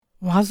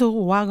ဝါဆို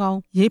ဝါကောင်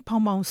ရေဖော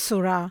င်းဖောင်း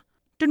ဆိုတာ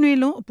တနွေ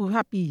လုံးအပူဟ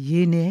ပ်ပြီး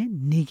ရေနဲ့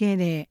နေခဲ့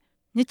တဲ့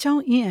မြစ်ချော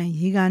င်းအင်းအံ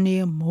ရေကန်တွေ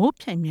မိုး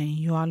ဖြန့်မြန်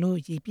ရွာလို့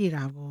ရေပြေ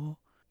တာကို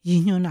ရ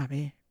ည်ညွှန်းတာ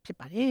ပဲဖြစ်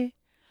ပါတယ်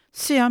။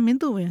ဆရာမင်း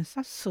သူဝင်ဆ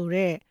က်ဆို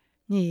တဲ့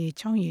မြေ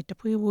ချောင်းရီတ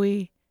ဖွေး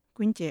ဖွေး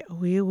ကွင်းကျဲအ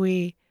ဝေး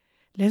ဝေး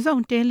လဲဆော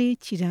င်တဲလေး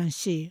ခြိတန်း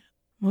ရှိ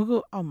မိုးကု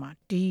တ်အောက်မှာ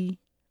တီး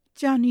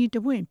ကြာနီတ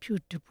ပွင့်ဖြူ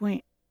တပွင့်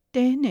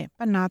တဲနဲ့ပ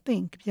နာသိ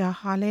မ့်ကြပြာ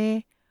ဟာလဲ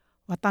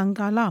ဝတန်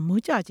ကာလ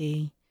မိုးကြခြ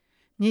င်း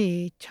မြေ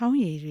ချောင်း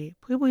ရည်တွေ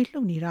ဖွေးဖွေးလှု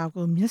ပ်နေတာ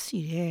ကိုမျက်စိ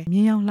ထဲမြ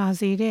င်အောင်လာ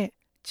စေတဲ့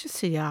ချစ်စ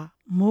ရာ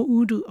မိုးဥ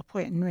ဒုအ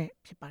ဖွဲအနှဲ့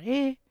ဖြစ်ပါတ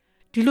ယ်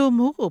။ဒီလို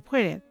မိုးကို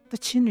ဖွဲ့တဲ့သ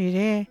ချင်းတွေ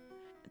တဲ့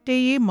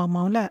တေးရေးမောင်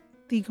မောင်လက်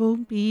တီကု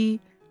န်းပြီး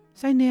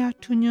ဆိုင်နေရ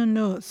ထူးညွန်း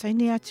တို့ဆိုင်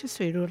နေရချစ်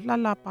ဆွေတို့လှ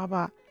လှပပ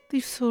တီ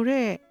ဆို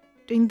တဲ့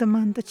တိမ်သမ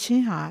န်သချ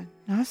င်းဟာ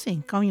နားဆင်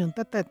ကောင်းယုံတ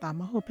က်တက်တာ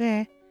မဟုတ်ပဲ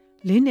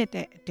လေးနဲ့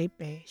တဲ့အတိတ်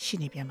ပဲရှိ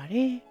နေပြန်ပါတ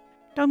ယ်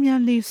။တောင်မြန်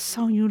လေး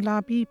ဆောင်ယူလာ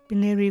ပြီးပင်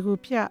လယ်တွေကို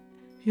ဖြတ်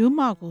ရိုးမ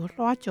ကို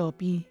လွှားကြော်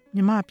ပြီးမြ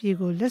မပြေ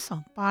ကိုလက်ဆော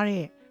င်ပါ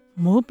တဲ့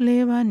မိုးပလဲ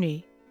ပန်းတွေ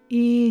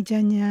အေးချ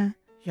မ်းချမ်း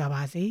ရွာ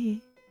ပါစေ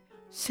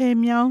ဆယ်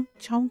မြောင်း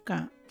ချောင်းက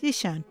န်ပြည့်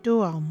ရှံ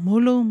တိုးအောင်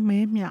မိုးလုံးမဲ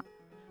မြ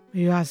မ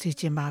ရွာစေ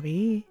ခြင်းပါပဲ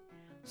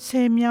ဆ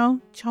ယ်မြောင်း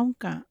ချောင်း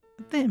ကန်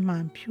အသက်အမှ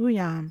န်ဖြိုး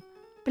ရန်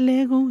ပလဲ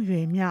ကုန်းရွ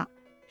ယ်မြ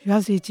ရွာ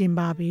စေခြင်း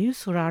ပါပဲ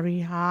ဆိုတာရီ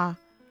ဟာ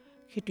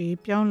ခေတ္တ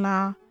ပြောင်းလာ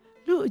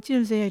လူအကျ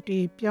င့်စရိုက်တွေ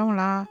ပြောင်း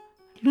လာ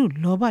လူ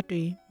လောဘ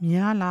တွေ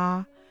များလာ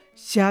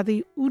ရာသီ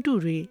ဥတု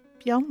တွေ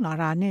ပြောင်းလာ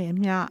တာနဲ့အ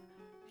မျှ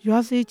ရွာ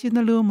စေခြင်းတ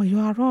လို့မ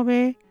ရွာတော့ပဲ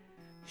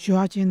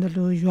ရွာခြင်းတ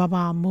လို့ရွာ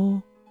ပါမို့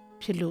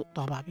ဖြစ်လို့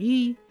တော့ပါပြီ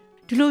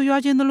ဒီလိုရွာ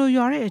ခြင်းတလို့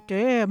ရွာတဲ့အတွ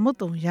က်မုတ်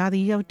တုံရာသီ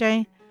ရောက်တို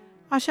င်း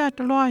အာရှတ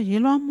လွားရေ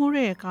လွှမ်းမိုး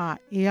တဲ့အခါ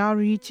အေယာ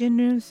ရီချင်း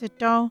တွင်စစ်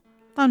တောင်း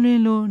တန်တွင်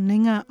လိုနို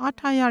င်ငံအား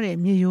ထားရတဲ့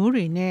မြေရိုး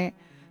တွေနဲ့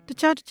တ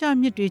ခြား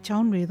မြစ်တွေချော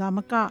င်းတွေသာမ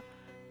က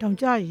တောင်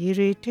ကျရေ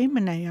တွေထိမ့်မ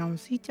နိုင်အောင်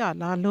စီးကျ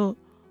လာလို့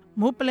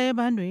မိုးပလဲပ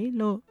န်းတွေ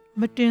လို့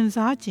မတင်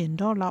စားကျင်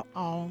တော့လောက်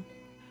အောင်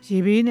ရေ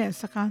ဘေးနဲ့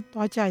စကန်း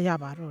သွားကြရ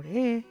ပါတော့တ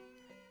ယ်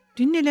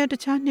ဒီနှစ်လဲတ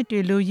ခြားနှစ်တွေ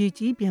လိုရေ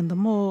ကြီးပြန်သ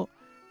မို့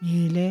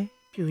မြေလဲ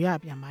ပြိုရ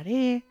ပြန်ပါတ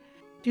ယ်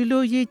ဒီ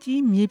လိုရေ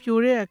ကြီးမြေပြို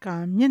တဲ့အခါ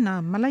မျက်နှာ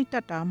မလိုက်တ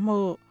တ်တာ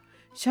မို့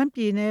ရှမ်း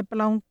ပြည်နယ်ပ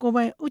လောင်ကို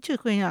ပိုင်အုပ်ချုပ်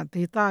ခွင့်ရ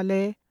ဒေသ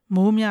လဲ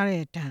မိုးများ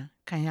တဲ့ဒဏ်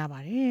ခံရပါ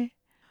တယ်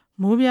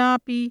မိုးများ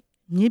ပြီး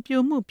မြေ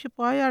ပြိုမှုဖြစ်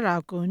ပွားရတာ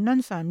ကိုန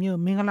န့်ဆာမြို့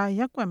မင်္ဂလာ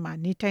ရပ်ကွက်မှာ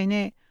နေထိုင်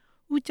တဲ့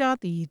ဦးကြား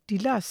သည်ဒီ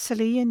လ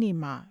14ရက်နေ့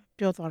မှာ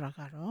ပြောသွားတာက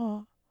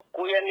တော့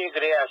ကိုရနေကြ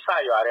ရဆ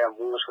ရွာတဲ့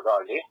မူဆို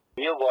တော့လေ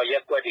မြို့ပေါ်ရ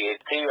က်ွက်တွေ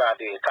ထေးရွာ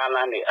တွေကားလ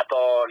မ်းတွေအ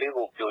တော်လေး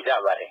ကိုပြိုကြ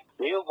ပါတယ်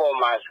မြို့ပေါ်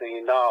မှာဆိုရ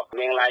င်တော့မ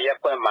င်္ဂလာရ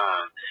က်ွက်မှာ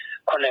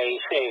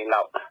9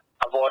လောက်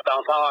အပေါ်တော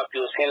င်ဆောင်က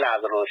ပြိုဆင်းလာ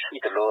သလိုရှိ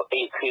သလိုအိ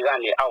မ်ခြေက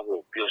နေအောက်ကို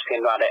ပြိုဆ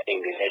င်းသွားတဲ့အိ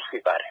မ်တွေလည်းရှိ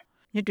ပါတယ်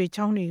မြစ်တွေ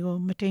ချောင်းတွေကို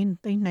မထိန်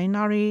သိမ်းနိုင်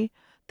တာတွေ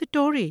တစ်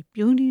တိုးတွေ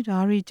ပြုံးနေတာ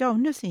တွေကြောင့်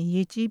နှစ်စဉ်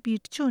ရေကြီးပြီး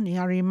တချို့နေ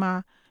ရာတွေမှာ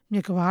မြ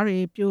စ်ကဘာတွေ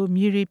ပြို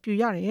မြေတွေပြို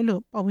ရတယ်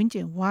လို့ပတ်ဝန်းကျ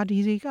င်ဝါဒီ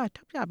တွေက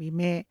ထောက်ပြပြီး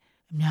မဲ့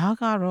အများ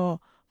ကတော့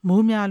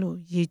မိုးများလို့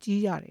ရေ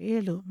ကြီးရတ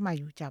ယ်လို့မှတ်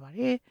ယူကြပါတ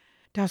ယ်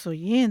။ဒါဆို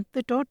ရင်တ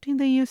စ်တော်ထင်း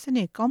သိမ်းရေးစန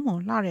စ်ကောင်းမွ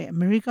န်လာတဲ့အ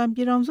မေရိကန်ပြ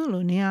ည်ထောင်စု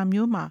လိုနေရာ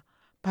မျိုးမှာ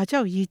ဘာ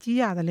ကြောင့်ရေကြီး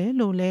ရတယ်လဲ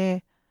လို့လဲ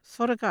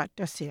စောရကတ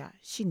က်เสีย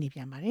ရှိနေပြ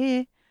န်ပါတယ်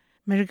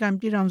။အမေရိကန်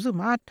ပြည်ထောင်စု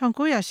မှာ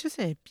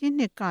1980ပြည့်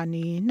နှစ်က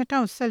နေ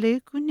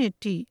2014ခုနှစ်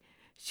ထိ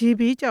ရေ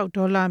ဘေးကြောင့်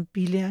ဒေါ်လာ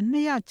ဘီလီယံ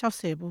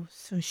260ဘူး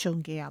ဆုံး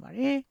ရှုံးခဲ့ရပါတ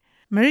ယ်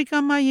။အမေရိက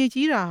န်မှာရေ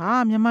ကြီးတာဟာ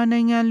မြန်မာ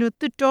နိုင်ငံလို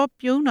တစ်တော်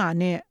ပြုံးတာ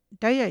နဲ့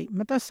တိုက်ရိုက်မ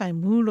သက်ဆိုင်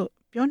ဘူးလို့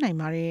ပြောနိုင်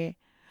ပါတယ်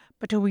။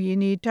ပထဝီအ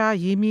နေထား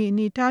ရေမြေအ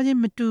နေထားချင်း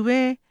မတူပဲ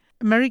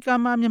အမေရိက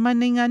န်မှာမြန်မာ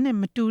နိုင်ငံနဲ့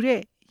မတူ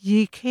တဲ့ရေ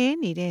ခဲ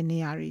နေတဲ့နေ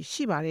ရာတွေ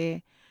ရှိပါတယ်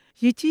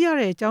။ရေကြီးရ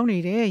တဲ့အကြောင်းတွေ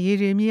တဲ့ရေ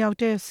တွေမြေရောက်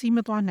တဲ့စီးမ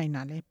သွားနိုင်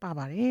တာလည်းပါ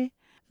ပါတယ်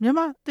။မြန်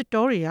မာတစ်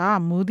တော်တွေဟာ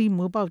မိုးသီး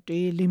မိုးပေါက်တွေ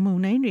လေမု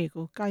န်တိုင်းတွေ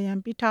ကိုကာယံ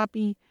ပေးထား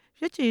ပြီး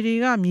ရွက်ချီတွေ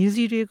ကမြေ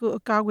စီတွေကို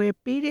အကာအကွယ်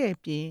ပေးတဲ့အ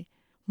ပြင်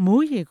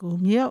မိုးရေကို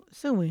မြေရောက်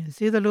စွန့်ဝင်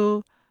စေသလို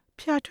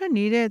ဖြာထွက်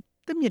နေတဲ့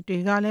သစ်မြစ်တွေ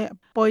ကလည်း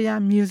ပေါ်ရန်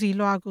မြေစီ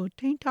လွှာကို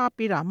ထိန်းထား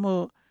ပေးတာ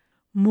မို့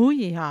မိုး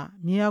ရေဟာ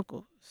မြေရောက်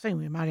ကိုစိတ်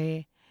ဝင်ပါတယ်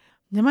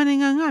မြန်မာနို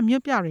င်ငံက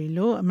မြို့ပြတွေ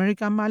လို့အမေရိ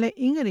ကန်မှာလည်း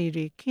အင်္ဂလိပ်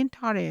တွေခင်း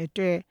ထားတဲ့အ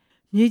တွက်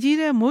မြေကြီး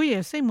တဲ့မိုးရေ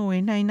စိတ်မဝ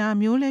င်နိုင်တာ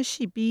မျိုးလည်း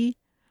ရှိပြီး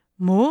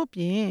မိုးအ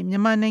ပြင်မြ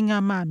န်မာနိုင်ငံ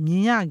မှာမြ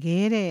င်ရ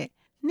ခဲ့တဲ့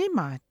နှစ်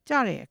မှာကြ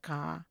တဲ့အ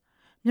ခါ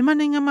မြန်မာ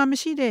နိုင်ငံမှာမ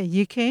ရှိတဲ့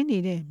ရေခဲနေ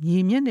တဲ့မြေ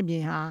မျက်နှာပြ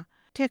င်ဟာ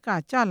ထက်က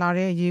ကျလာ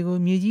တဲ့ရေကို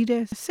မြေကြီး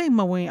တဲ့စိတ်မ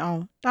ဝင်အော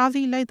င်တား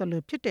ဆီးလိုက်တယ်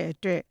လို့ဖြစ်တဲ့အ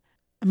တွက်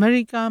အမေ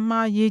ရိကန်မှာ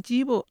ရေ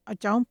ကြီးဖို့အ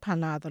ကြောင်းဖန်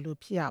လာတယ်လို့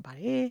ဖြစ်ရပါ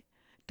တယ်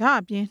။ဒါ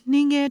အပြင်နှ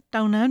င်းငယ်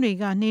တောင်တန်းတွေ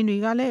ကနှင်းတွေ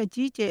ကလည်းအ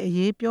ကြီးကျယ်အ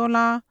ရေးပြော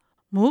လာ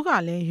မိုးက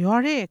လည်းရွာ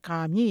တဲ့အခါ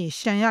မြေ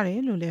ရှမ်းရတ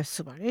ယ်လို့လည်း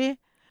ဆိုပါတယ်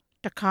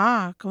။တခါ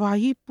ကဘာ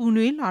ကြီးပူ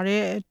နွေးလာ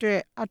တဲ့အတွ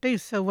က်အတိတ်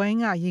စဝိုင်း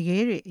ကရေခဲ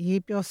တွေအ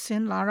ရေးပြောဆ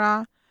င်းလာတာ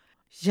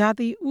ရာ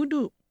သီဥ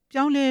တု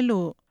ပြောင်းလဲ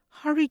လို့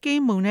ဟာရီကိ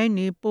န်းမုန်တိုင်း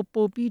တွေ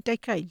ပိုပြီးတို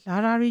က်ခိုက်လာ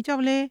တာတွေကြော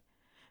င့်လည်း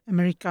အ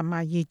မေရိကန်မှာ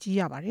ရေကြီး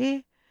ရပါတယ်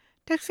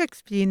။ Texas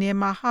ပြည်နယ်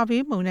မှာဟာ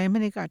ဗေးမုန်တိုင်းမ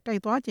နစ်ကတို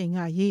က်သွားချိန်က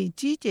ရေ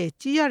ကြီးကျယ်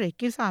ကြီးရတဲ့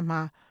ကိစ္စ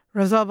မှာ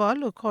reservoir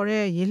လို့ခေါ်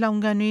တဲ့ရေလောင်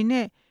ကန်တွေ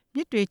နဲ့မြ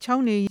စ်တွေချော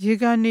င်းတွေရေ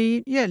ကန်တွေ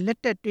ရဲ့လက်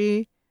တက်တွေ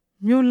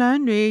မြို့လ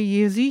မ်းတွေ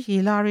ရေစည်းရေ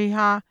လာတွေ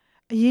ဟာ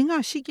အရင်က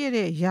ရှိခဲ့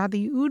တဲ့ရာ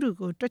သီဥတု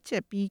ကိုတွက်ချ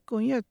က်ပြီးကွ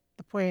န်ရက်တ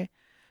စ်ဖွဲ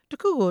တ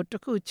စ်ခုကိုတ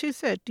စ်ခုချိတ်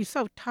ဆက်တိ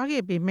ဆောက်ထား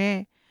ခဲ့ပေမဲ့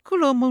ခု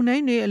လိုမုန်တို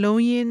င်းတွေအ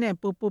လုံးရင်းနဲ့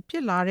ပိုဖြ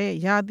စ်လာတဲ့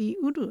ရာသီ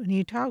ဥတုအနေ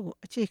အထားကို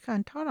အခြေခံ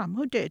ထားတာမ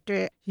ဟုတ်တဲ့အတွ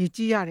က်ရည်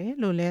ကြီးရတယ်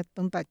လို့လည်း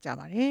သုံးသပ်ကြ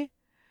ပါတယ်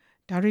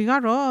။ဒါတွေက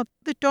တော့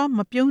တစ်တော်မ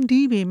ပြုံး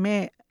သီးပေ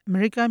မဲ့အမေ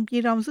ရိကန်ပြ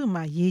ည်ထောင်စု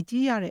မှာရည်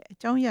ကြီးရတဲ့အ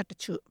ကြောင်းအရာတ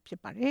ချို့ဖြစ်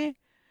ပါတယ်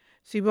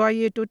။စီးပွား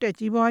ရေးတိုးတက်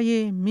ကြီးပွား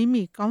ရေးမိ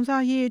မိကောင်း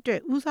စားရေးအတွ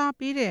က်ဦးစား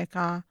ပေးတဲ့အ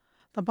ခါ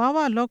သဘာဝ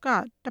လောက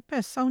တစ်ဖ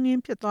က်ဆောင်းရ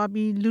င်းဖြစ်သွား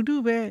ပြီးလူထု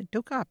ပဲဒု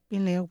က္ခပ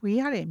င်လယ်ဝေ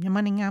ရတဲ့မြန်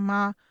မာနိုင်ငံ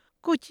မှာ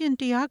ကိုကျင့်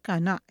တရားက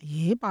ဏ္ဍအ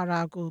ရေးပါ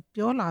တာကို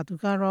ပြောလာသူ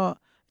ကတော့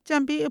ကြံ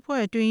ပေးအ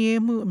ဖွဲ့တွင်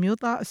ရေးမှုအမျိုး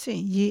သားအဆ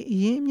င့်ရေးအ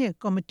ရင်းအမြစ်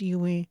ကော်မတီ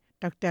ဝင်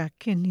ဒေါက်တာ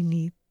ခင်နီ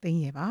နီသိန်း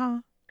ရဲ့ပါ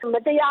မ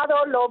တရား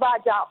သောလောဘ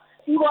ကြောင့်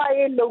စီးပွား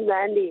ရေးလုပ်င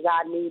န်းတွေက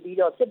နေပြီး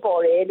တော့ဖြစ်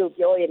ပေါ်တယ်လို့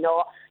ပြောရင်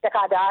တော့တ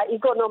ခါဒါ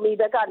economy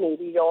ဘက်ကနေ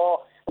ပြီးတော့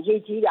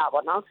ရေးကြီးတာ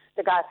ပေါ့နော်တ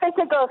ခါ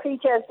physical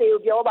features တွေ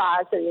ကိုပြောပါ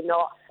ဆိုရင်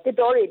တော့တစ်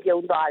တော်တွေ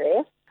ပြုံးသွားတယ်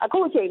အခု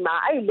အချိန်မှာ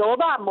အဲ့လော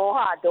ဘမောဟ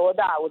ဒေါ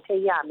သကိုထိ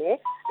န်းရမယ်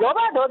လောဘ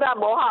ဒေါသ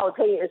မောဟကို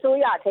ထိန်းရင်အစိုး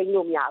ရထိန်း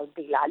လို့မရဘူး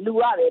ဒီလားလူ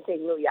ကပဲထိ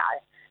န်းလို့ရတ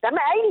ယ်ဒါပေ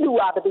မဲ့အဲ့လူ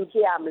ကဘယ်သူဖြ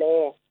စ်ရမလဲ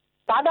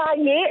ဘာသာ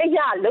ရေးအ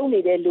ရာလုပ်နေ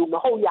တဲ့လူမ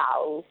ဟုတ်ရ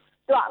ဘူး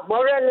သူက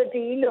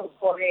morality လို့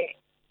ခေါ်တဲ့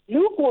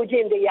လူကိုချ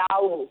င်းတရား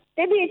ကို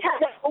တိတိကျ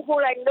ကျကို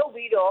ယ်တိုင်လုပ်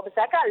ပြီးတော့ဇ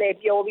က်ကလည်း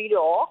ပြောပြီး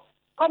တော့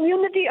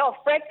community of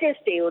practice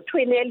တွေကိုထွ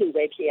င်တဲ့လူ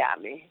ပဲဖြစ်ရ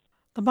မယ်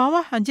။သဘာဝ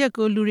ဟန်ချက်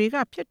ကိုလူတွေက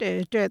ဖြစ်တဲ့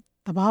အတွက်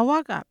သဘာဝ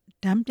က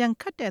ဓာန်ပြန်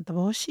ခတ်တဲ့သ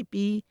ဘောရှိ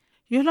ပြီး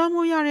ရွှေလွှမ်း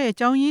မိုးရတဲ့အ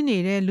ကြောင်းရင်း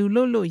တွေလူ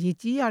လို့ရည်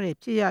ကြီးရတဲ့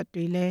ဖြစ်ရပ်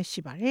တွေလည်း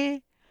ရှိပါတယ်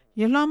။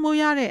ရွှေလွှမ်းမိုး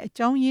ရတဲ့အ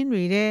ကြောင်းရင်း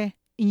တွေတဲ့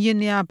အင်ဂျင်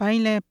နီယာဘို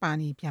င်းလည်းပါ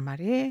နေပြန်ပါ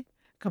တယ်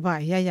။ကမ္ဘာ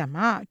ရရ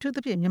မှာအထူးသ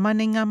ဖြင့်မြန်မာ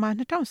နိုင်ငံမှာ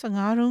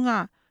2015တုန်းက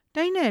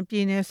တိုင်းနယ်ပြ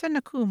ည်နယ်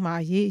12ခုမှာ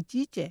ရေအ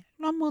ကြီးကျယ်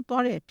လွှမ်းမိုး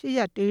သွားတဲ့ဖြစ်ရ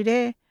ပ်တွေ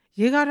တဲ့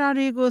ရေကာတာ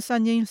တွေကိုစံ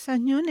ချိန်စံ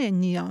ညွှန်းနဲ့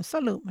ညီအောင်ဆ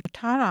က်လုပ်မ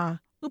ထားတာ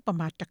ဥပ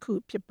မာတစ်ခု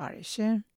ဖြစ်ပါတယ်ရှင်။